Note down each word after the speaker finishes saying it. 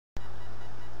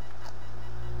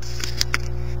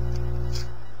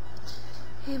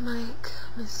Mike,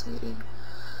 my sweetie.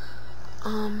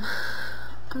 I'm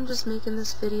just making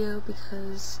this video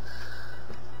because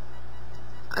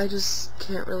I just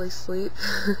can't really sleep.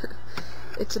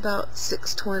 It's about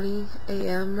 6:20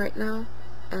 a.m. right now,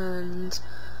 and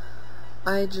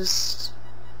I guess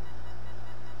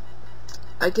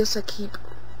I keep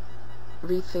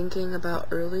rethinking about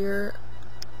earlier.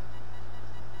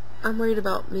 I'm worried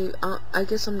about me. I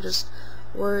guess I'm just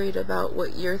worried about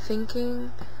what you're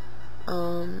thinking.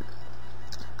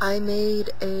 I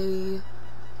made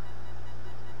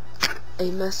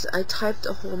I typed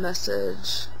a whole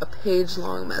message, a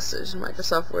page-long message in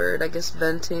Microsoft Word, I guess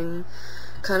venting,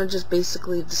 kind of just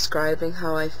basically describing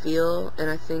how I feel, and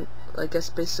I guess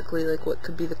basically like what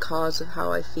could be the cause of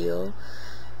how I feel,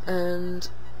 and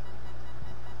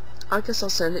I guess I'll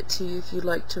send it to you if you'd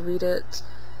like to read it.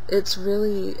 It's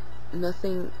really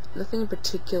nothing in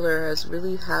particular has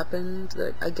really happened.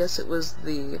 I guess it was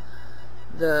the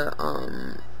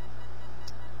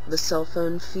cell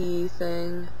phone fee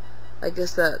thing. I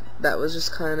guess that was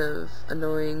just kind of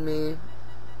annoying me.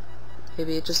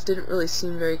 Maybe it just didn't really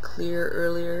seem very clear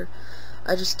earlier.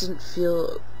 I just didn't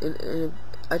feel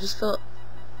I just felt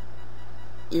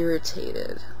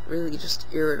irritated, really just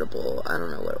irritable. I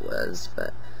don't know what it was,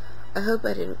 but I hope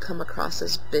I didn't come across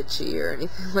as bitchy or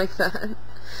anything like that.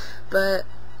 But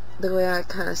the way I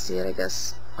kind of see it, I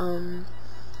guess,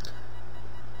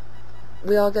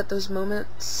 we all get those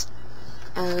moments,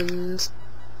 and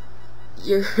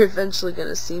you're eventually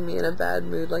gonna see me in a bad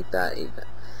mood like that, even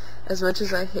as much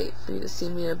as I hate for you to see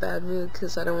me in a bad mood,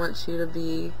 because I don't want you to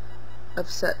be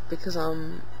upset because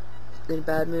I'm in a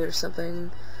bad mood or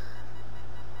something.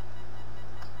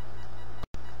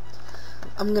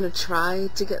 I'm gonna try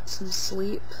to get some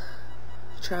sleep.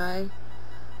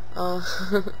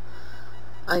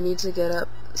 I need to get up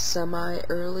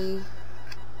semi-early.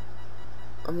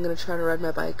 I'm gonna try to ride my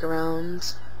bike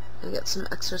around and get some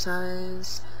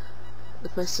exercise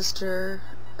with my sister,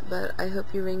 but I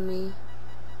hope you ring me.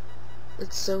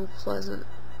 It's so pleasant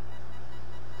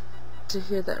to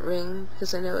hear that ring,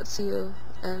 because I know it's you,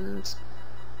 and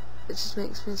it just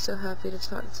makes me so happy to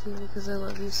talk to you because I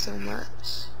love you so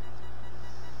much.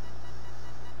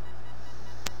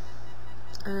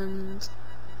 And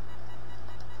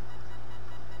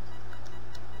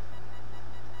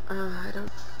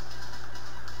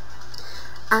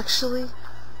actually,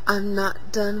 I'm not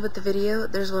done with the video.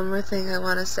 There's one more thing I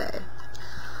want to say.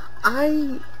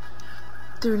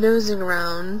 Through nosing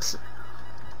around,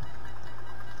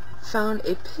 found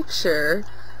a picture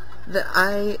that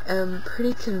I am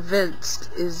pretty convinced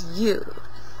is you.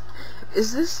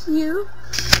 Is this you?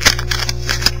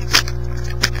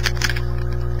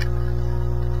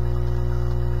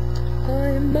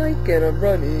 I'm Mike and I'm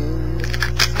running.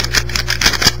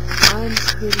 I'm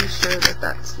pretty sure that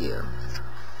that's you.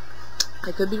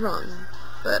 I could be wrong,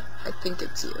 but I think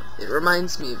it's you. It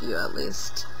reminds me of you, at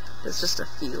least. It's just a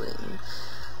feeling.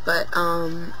 But,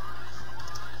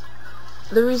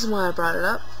 the reason why I brought it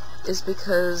up is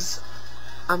because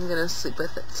I'm gonna sleep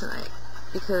with it tonight.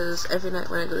 Because every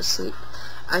night when I go to sleep,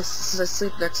 since I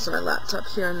sleep next to my laptop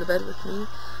here on the bed with me,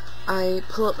 I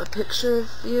pull up a picture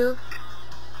of you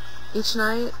each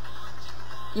night.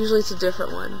 Usually it's a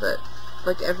different one, but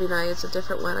like every night it's a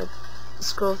different one. I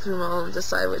scroll through them all and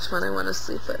decide which one I want to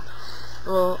sleep with.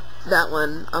 Well, that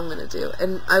one I'm gonna do.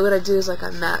 And what I do is like I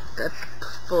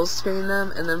full screen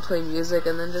them and then play music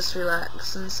and then just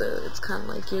relax, and so it's kind of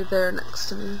like you're there next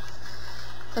to me.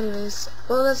 Anyways,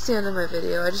 well, that's the end of my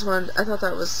video. I thought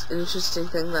that was an interesting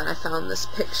thing that I found this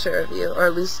picture of you, or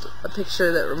at least a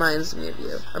picture that reminds me of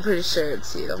you. I'm pretty sure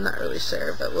it's you. I'm not really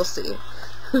sure, but we'll see.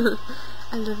 I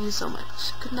love you so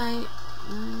much. Good night.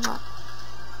 Mwah.